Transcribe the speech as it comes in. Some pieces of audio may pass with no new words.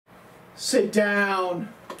Sit down.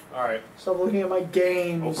 Alright. Stop looking at my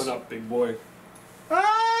games. Open up, big boy.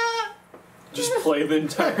 Ah! Just play the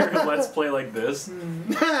entire Let's Play like this.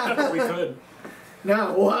 We could.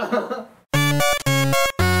 No.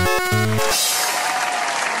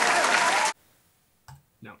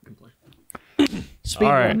 Now we can play. Speed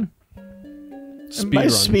All right. run. Speed By run.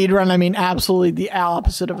 speed run, I mean absolutely the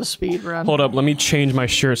opposite of a speed run. Hold up, let me change my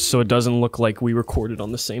shirt so it doesn't look like we recorded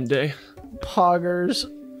on the same day. Poggers.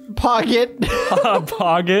 Pocket.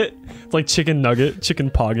 Pocket. It's like chicken nugget, chicken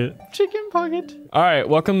pocket. Chicken pocket. All right,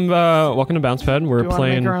 welcome to Bounce Pad. We're Do you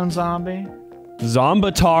playing make our own zombie?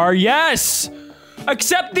 Zombatar. Yes!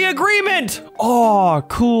 Accept the agreement! Oh,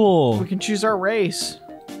 cool. We can choose our race.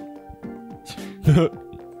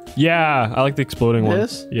 Yeah, I like the exploding one.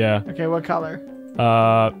 This? Yeah. Okay, what color?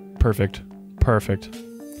 Perfect. Perfect.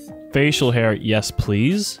 Facial hair, yes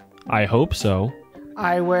please. I hope so.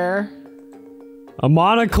 Eyewear. A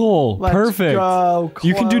monocle. Let's Perfect. go.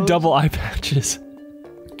 You can do Clothes. double eye patches.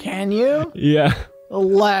 Can you? Yeah.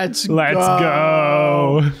 Let's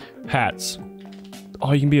go. Hats.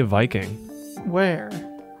 Oh, you can be a Viking. Where?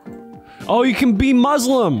 Oh, you can be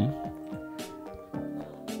Muslim.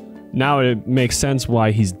 Now it makes sense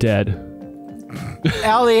why he's dead.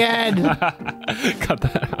 Elliot. Cut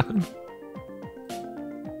that out.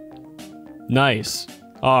 Nice.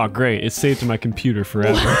 Oh, great. It's saved to my computer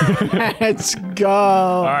forever. Let's go.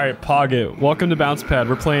 All right, Poggit. Welcome to Bounce Pad.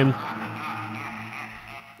 We're playing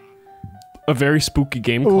a very spooky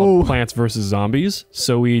game called Plants vs. Zombies.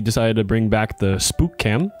 So we decided to bring back the spook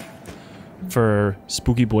cam for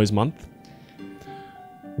Spooky Boys Month.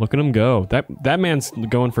 Look at him go. That man's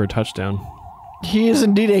going for a touchdown. He is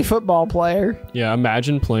indeed a football player. Yeah,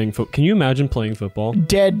 imagine playing foot. Can you imagine playing football?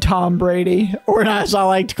 Dead Tom Brady. Or as I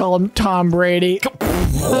like to call him, Tom Brady.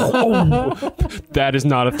 That is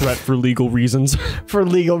not a threat for legal reasons. For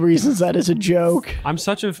legal reasons, that is a joke. I'm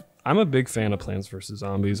a big fan of Plants vs.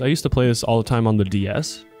 Zombies. I used to play this all the time on the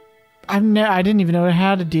DS. I didn't even know it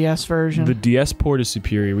had a DS version. The DS port is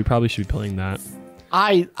superior. We probably should be playing that.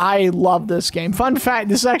 I love this game. Fun fact,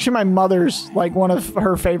 this is actually my mother's, like, one of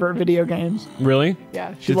her favorite video games. Really?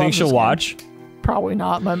 Yeah. Do you think she'll watch? Probably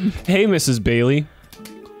not, but Hey, Mrs. Bailey.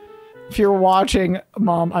 if you're watching,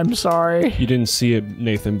 Mom, I'm sorry. You didn't see it,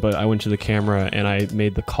 Nathan, but I went to the camera and I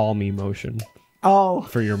made the call me motion Oh.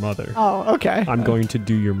 for your mother. Oh, okay. I'm going to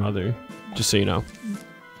do your mother, just so you know.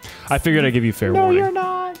 I figured I'd give you fair No, warning. you're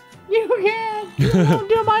not. You can't. You won't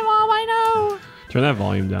do my mom, I know. Turn that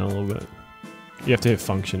volume down a little bit. You have to hit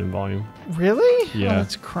function and volume. Really? Yeah. Oh,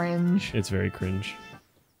 that's cringe. It's very cringe.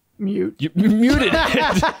 Mute. You muted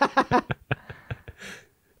it.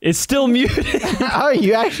 It's still muted. Oh,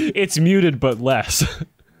 you actually... It's muted, but less.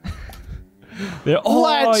 Oh,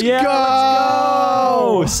 Let's yeah,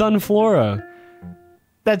 go! let's go! Sunflora.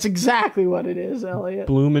 That's exactly what it is, Elliot.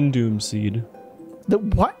 Bloom and Doom Seed. The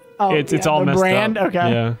what? Oh, It's all the messed brand? up.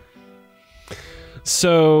 Okay. Yeah.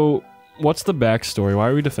 So, what's the backstory? Why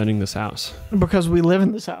are we defending this house? Because we live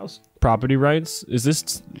in this house. Property rights? Is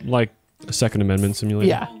this like a Second Amendment simulator?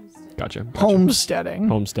 Yeah. Gotcha. Homesteading.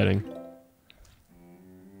 Homesteading.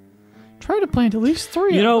 Try to plant at least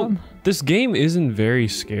 3 You of know, them. this game isn't very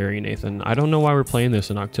scary, Nathan. I don't know why we're playing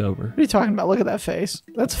this in October. What are you talking about? Look at that face.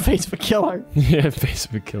 That's the face of a killer. Yeah, face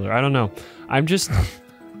of a killer. I don't know.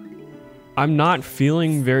 I'm not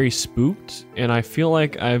feeling very spooked, and I feel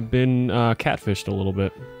like I've been catfished a little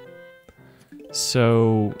bit.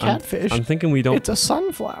 So Catfish? I'm thinking we don't. It's a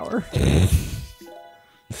sunflower.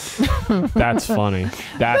 That's funny.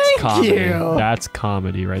 That's Thank comedy. you. That's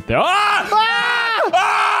comedy right there. Ah!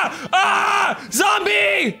 Ah! Ah!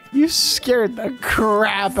 Zombie! You scared the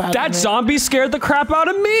crap out of me. That zombie scared the crap out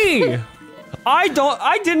of me. I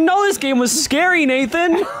didn't know this game was scary,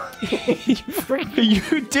 Nathan.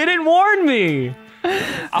 You didn't warn me.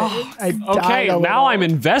 I died Okay, a now little. I'm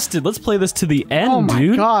invested. Let's play this to the end, Oh my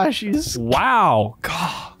dude. gosh, he's Wow.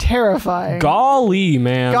 God. terrifying. Golly,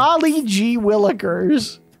 man. Golly gee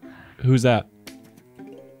willikers. Who's that?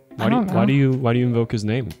 I don't know. Why do you invoke his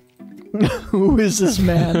name? Who is this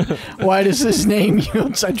man? Why does his name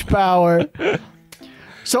yield such power?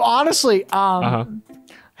 So honestly,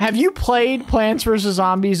 have you played Plants vs.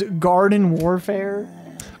 Zombies Garden Warfare?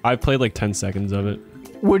 I played like 10 seconds of it.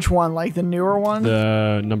 Which one? Like the newer one?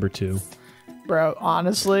 The number 2. Bro,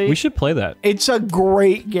 honestly, We should play that. it's a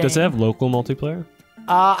great game. Does it have local multiplayer?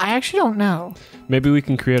 I actually don't know. Maybe we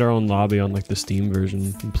can create our own lobby on like the Steam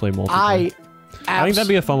version and play multiplayer. I think that'd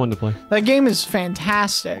be a fun one to play. That game is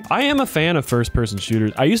fantastic. I am a fan of first-person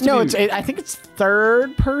shooters. I used to No, be... I think it's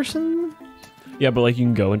third person. Yeah, but like you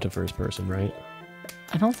can go into first person, right?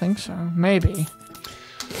 I don't think so. Maybe.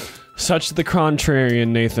 Such the contrarian,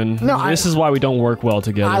 Nathan. No, this is why we don't work well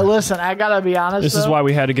together. Listen, I gotta be honest. This is why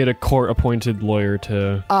we had to get a court-appointed lawyer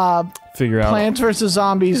to figure out. Plants vs.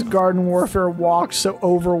 Zombies Garden Warfare walks so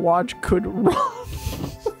Overwatch could run.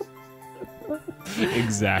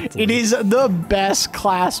 Exactly. It is the best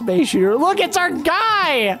class-based shooter. Look, it's our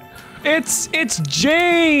guy! It's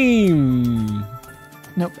James!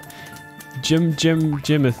 Nope.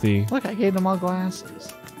 Jimothy. Look, I gave them all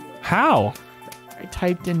glasses. How? I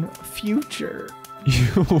typed in future.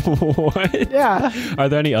 What? Yeah. Are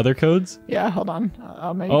there any other codes? Yeah, hold on.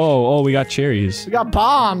 I'll make Oh, we got cherries. We got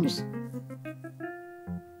bombs.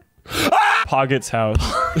 Pogget's house.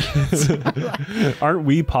 Aren't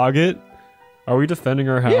we Pogget? Are we defending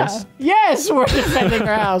our house? Yeah. Yes, we're defending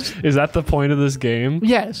our house. Is that the point of this game?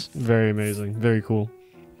 Yes. Very amazing. Very cool.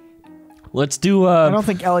 Let's do I don't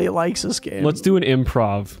think Elliot likes this game. Let's do an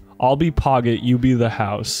improv. I'll be Pogget, you be the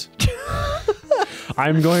house.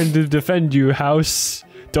 I'm going to defend you, house.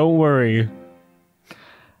 Don't worry.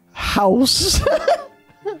 House.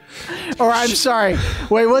 Or I'm sorry.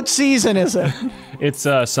 Wait, what season is it? It's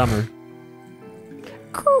summer.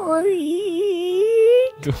 Creek.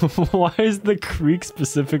 Why is the creek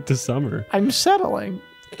specific to summer? I'm settling.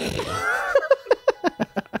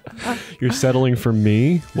 You're settling for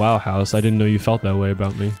me? Wow, house. I didn't know you felt that way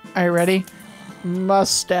about me. Are you ready?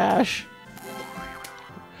 Mustache.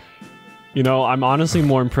 You know, I'm honestly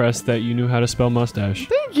more impressed that you knew how to spell mustache.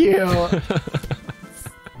 Thank you.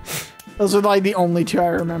 Those are like the only two I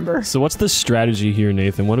remember. So what's the strategy here,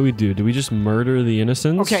 Nathan? What do we do? Do we just murder the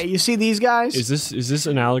innocents? Okay, you see these guys? Is this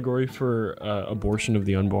an allegory for abortion of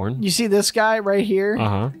the unborn? You see this guy right here?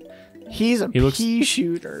 Uh-huh. He's a pea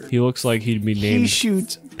shooter. He looks like he'd be named... He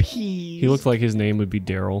shoots peas. He looks like his name would be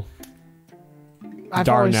Daryl. I've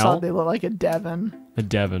always thought they look like a Devon. A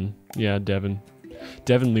Devon. Yeah, Devon.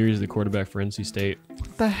 Devin Leary is the quarterback for NC State.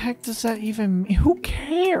 What the heck does that even mean? Who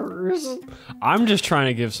cares? I'm just trying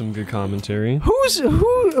to give some good commentary. Who's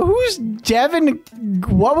Devin?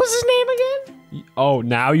 What was his name again? Oh,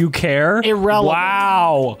 now you care?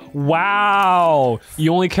 Irrelevant. Wow.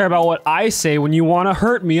 You only care about what I say when you want to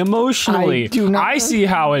hurt me emotionally. I do not. I see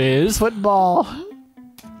how it is. Football's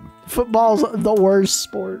the worst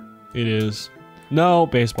sport. It is. No,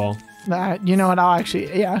 baseball. You know what? I'll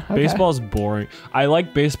actually, yeah. Okay. Baseball's boring. I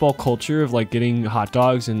like baseball culture of like getting hot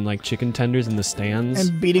dogs and like chicken tenders in the stands.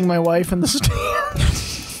 And beating my wife in the stands.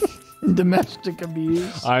 Domestic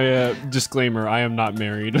abuse. Disclaimer, I am not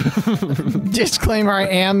married. Disclaimer, I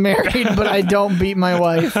am married, but I don't beat my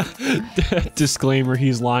wife. Disclaimer,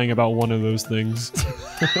 he's lying about one of those things.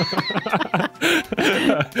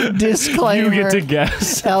 Disclaimer. You get to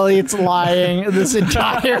guess. Elliot's lying this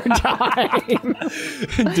entire time.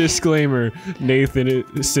 Disclaimer,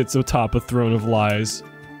 Nathan sits atop a throne of lies.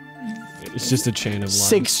 It's just a chain of lies.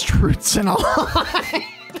 6 truths and a lie.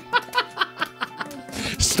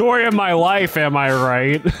 Story of my life, am I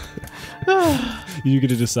right? You get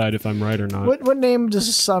to decide if I'm right or not. What name does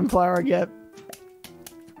a sunflower get?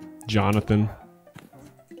 Jonathan.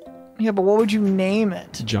 Yeah, but what would you name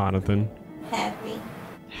it? Jonathan.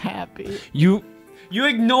 Happy. You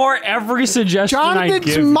ignore every suggestion I give.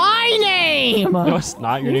 Jonathan's my name! No, it's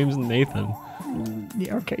not. Your name's Nathan.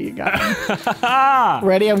 Yeah, okay, you got it.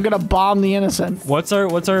 Ready? I'm gonna bomb the innocent. What's our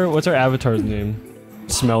avatar's name?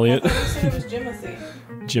 Smelliot. I said it was Jimothy.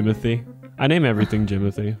 Jimothy. I name everything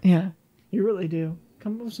Jimothy. Yeah, you really do.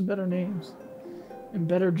 Come up with some better names. And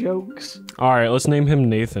better jokes. Alright, let's name him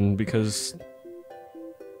Nathan because...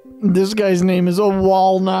 This guy's name is a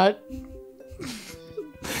walnut.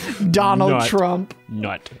 Donald Trump.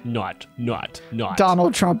 Not.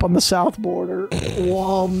 Donald Trump on the south border.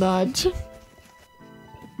 Walnut.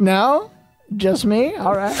 No? Just me?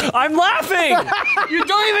 All right. I'm laughing! You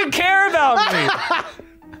don't even care about me!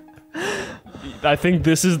 I think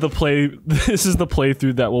this is the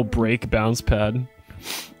playthrough that will break Bounce Pad.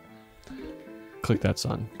 Click that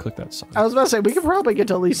son. Click that son. I was about to say, we could probably get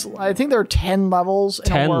to at least, I think there are 10 levels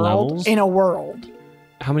in a world. 10 levels? In a world.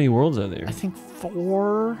 How many worlds are there? I think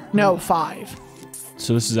 4. No, 5.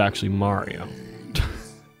 So this is actually Mario.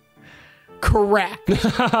 Correct.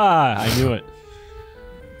 I knew it.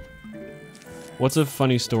 What's a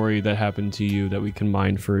funny story that happened to you that we can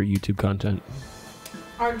mine for YouTube content?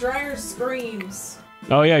 Our dryer screams.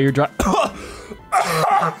 Oh yeah, your dryer.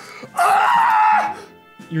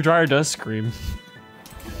 Your dryer does scream.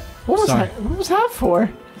 What was that? What was that for?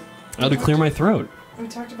 Oh, to clear my throat. We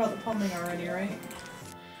talked about the plumbing already, right?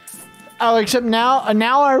 Oh, except now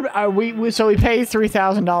we pay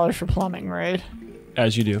 $3,000 for plumbing, right?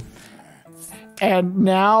 As you do. And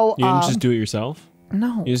now you didn't just do it yourself.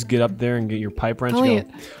 No. You just get up there and get your pipe wrench. Go.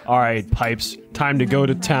 All right, pipes. Time to go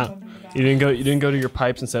to town. You didn't go to your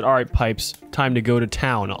pipes and said, "All right, pipes, time to go to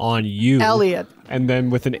town on you." Elliot. And then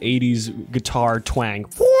with an 80s guitar twang,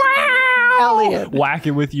 Elliot. whack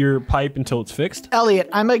it with your pipe until it's fixed. Elliot,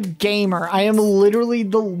 I'm a gamer. I am literally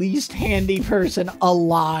the least handy person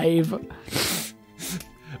alive.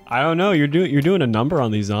 I don't know. You're doing a number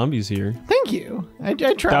on these zombies here. Thank you. I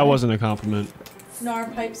tried. That wasn't a compliment. No, our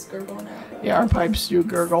pipes gurgle now. Yeah, our pipes do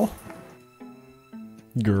gurgle.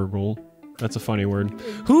 Gurgle. That's a funny word.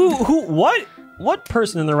 What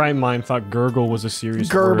person in their right mind thought gurgle was a serious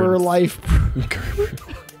Gerber word? life. Gerber.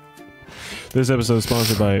 This episode is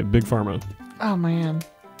sponsored by Big Pharma. Oh man.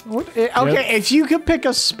 Okay, if you could pick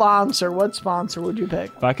a sponsor, what sponsor would you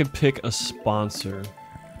pick? If I could pick a sponsor,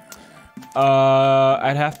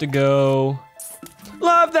 I'd have to go.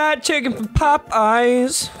 Love that chicken from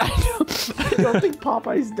Popeyes. I don't think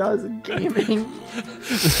Popeyes does in gaming.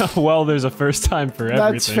 Well, there's a first time for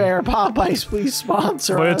everything. That's fair. Popeyes, please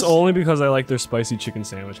sponsor But us. it's only because I like their spicy chicken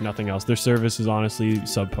sandwich, nothing else. Their service is honestly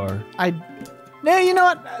subpar. No, you know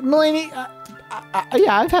what, Mulaney?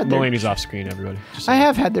 Yeah, I've had their... Mulaney's off screen, everybody. Just I saying.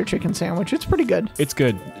 have had their chicken sandwich. It's pretty good. It's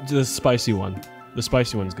good. The spicy one. The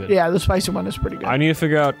spicy one's good. Yeah, the spicy one is pretty good. I need to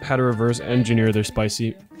figure out how to reverse engineer their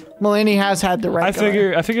spicy. Mulaney has had the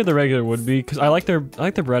regular. I figured the regular would be because I like their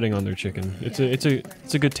breading on their chicken. It's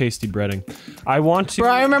a good tasty breading. I want to.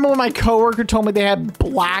 Bro, I remember when my coworker told me they had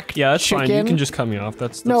black Yeah, that's chicken. fine. You can just cut me off.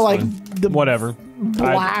 That's no, like fine. the whatever.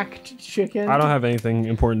 black chicken. I don't have anything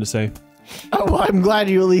important to say. Oh, well, I'm glad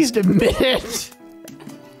you at least admit it.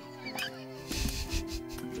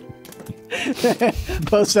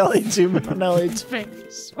 Post Elliot zoom in on Elliot's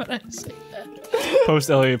face when I say that. Post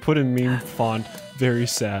Elliot put in meme font. Very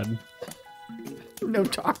sad. No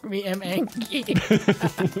talk me, I'm angry.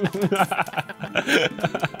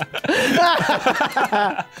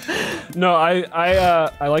 No,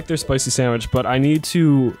 I like their spicy sandwich, but I need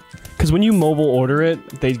to, because when you mobile order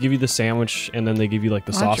it, they give you the sandwich and then they give you like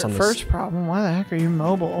the sauce That's on your the first problem. Why the heck are you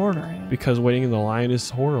mobile ordering? Because waiting in the line is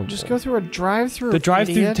horrible. Just go through a drive-through. The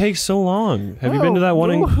drive-through idiot. takes so long. Have you been to that one?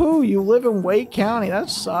 Woohoo! You live in Wake County. That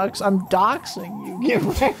sucks. I'm doxing you. Get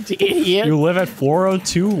wrecked, idiot. You live at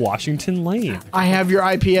 402 Washington Lane. I have your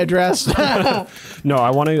IP address. No, I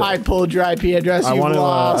want to. I pulled your IP address. I want to.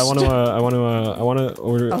 I want to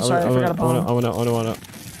order. I'm sorry, I forgot a bomb. I want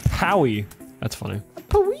to. Howie. That's funny.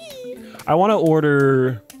 Pawee. I want to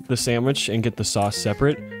order the sandwich and get the sauce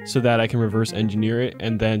separate so that I can reverse engineer it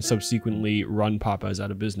and then subsequently run Popeyes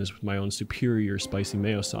out of business with my own superior spicy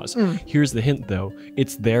mayo sauce. Here's the hint though,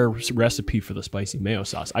 it's their recipe for the spicy mayo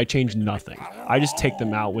sauce. I changed nothing. I just take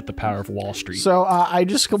them out with the power of Wall Street. So I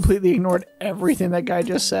just completely ignored everything that guy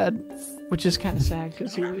just said, which is kind of sad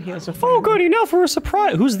because he has a. Oh goody, now for a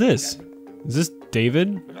surprise. Who's this? Is this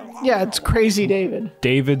David? Yeah, it's Crazy David.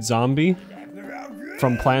 David Zombie?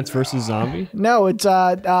 From Plants vs. Zombie? No, it's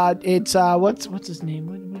what's his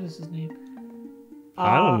name? What is his name?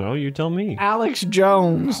 I don't know. You tell me. Alex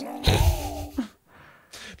Jones.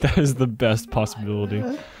 That is the best possibility.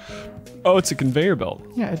 Oh, it's a conveyor belt.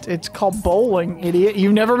 Yeah, it's called bowling, idiot.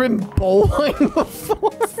 You've never been bowling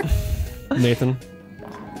before? Nathan.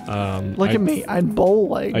 Look at me. I'm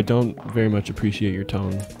bowling. I don't very much appreciate your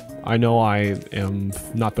tone. I know I am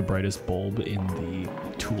not the brightest bulb in the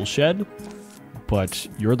tool shed, but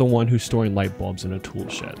you're the one who's storing light bulbs in a tool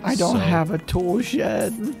shed. I don't have a tool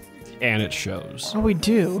shed. And it shows. Oh, we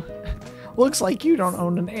do. Looks like you don't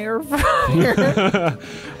own an air fryer.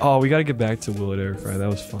 Oh, we gotta get back to Will It Air Fry. That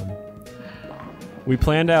was fun. We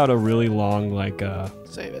planned out a really long,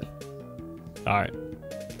 Save it. Alright.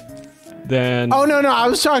 Then... Oh, no, I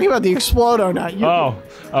was talking about the Explodo, not you. Oh,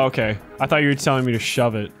 okay. I thought you were telling me to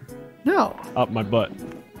shove it No. up my butt.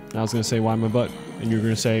 And I was gonna say, why my butt? And you were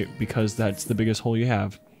gonna say, because that's the biggest hole you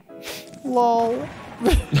have. Lol.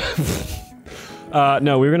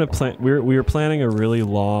 No, we were gonna plan. We were planning a really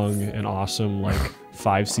long and awesome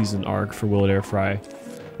 5-season arc for Will It Air Fry.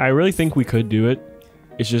 I really think we could do it.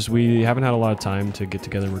 It's just we haven't had a lot of time to get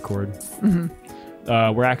together and record.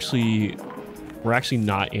 We're actually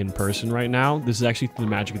not in person right now. This is actually the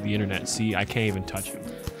magic of the internet. See, I can't even touch you.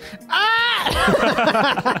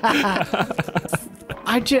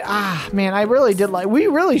 Man, I really did we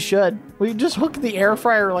really should. We just hook the air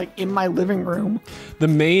fryer in my living room. The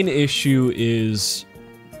main issue is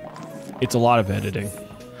it's a lot of editing.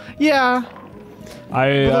 Yeah. But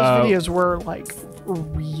those videos were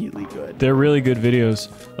really good. They're really good videos.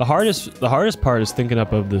 The hardest part is thinking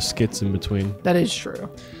up of the skits in between. That is true.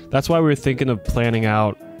 That's why we were thinking of planning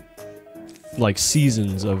out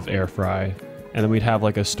seasons of air fry, and then we'd have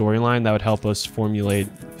a storyline that would help us formulate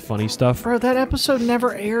funny stuff. Bro, that episode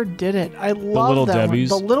never aired, did it? I love Little that Debbies.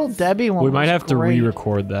 one. The Little Debbie one. We might have to great.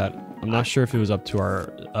 re-record that. I'm not sure if it was up to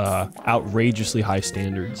our outrageously high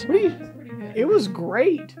standards. What do you? It was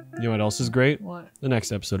great. You know what else is great? What? The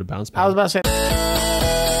next episode of Bounce I was Pad. about to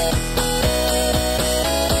say.